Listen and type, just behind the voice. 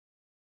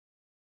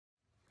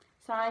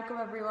Assalamualaikum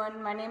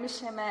everyone, my name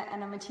is Shemet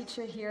and I'm a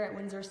teacher here at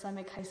Windsor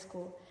Islamic High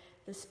School.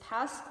 This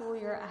past school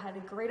year I had a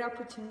great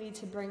opportunity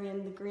to bring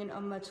in the Green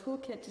Ummah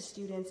toolkit to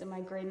students in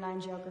my grade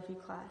 9 geography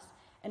class,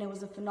 and it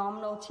was a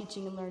phenomenal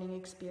teaching and learning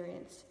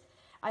experience.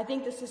 I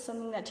think this is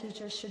something that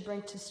teachers should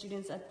bring to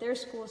students at their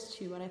schools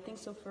too, and I think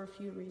so for a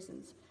few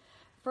reasons.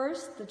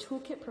 First, the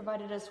toolkit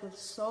provided us with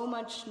so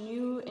much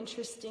new,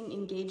 interesting,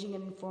 engaging,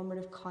 and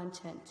informative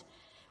content.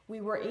 We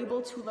were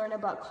able to learn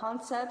about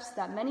concepts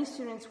that many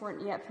students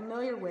weren't yet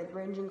familiar with,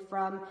 ranging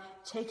from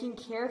taking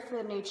care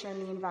for nature and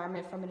the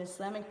environment from an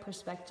Islamic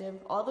perspective,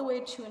 all the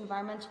way to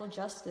environmental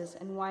justice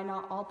and why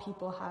not all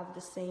people have the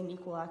same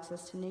equal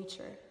access to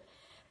nature.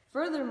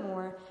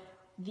 Furthermore,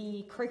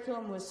 the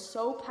curriculum was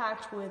so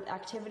packed with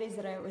activities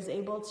that I was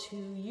able to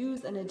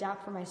use and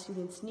adapt for my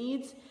students'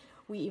 needs.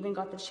 We even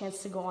got the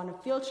chance to go on a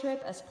field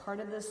trip as part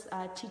of this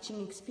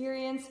teaching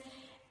experience.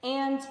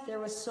 And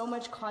there was so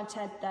much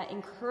content that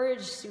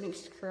encouraged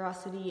students'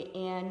 curiosity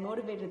and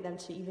motivated them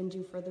to even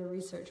do further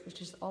research,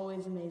 which is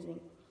always amazing.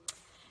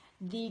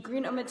 The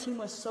Green Ummah team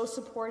was so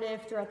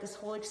supportive throughout this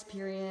whole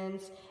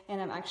experience,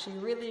 and I'm actually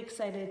really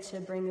excited to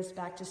bring this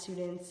back to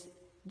students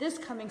this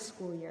coming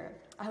school year.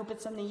 I hope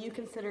it's something you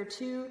consider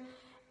too,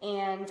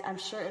 and I'm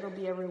sure it'll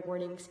be a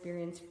rewarding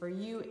experience for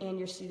you and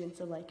your students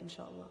alike,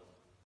 inshallah.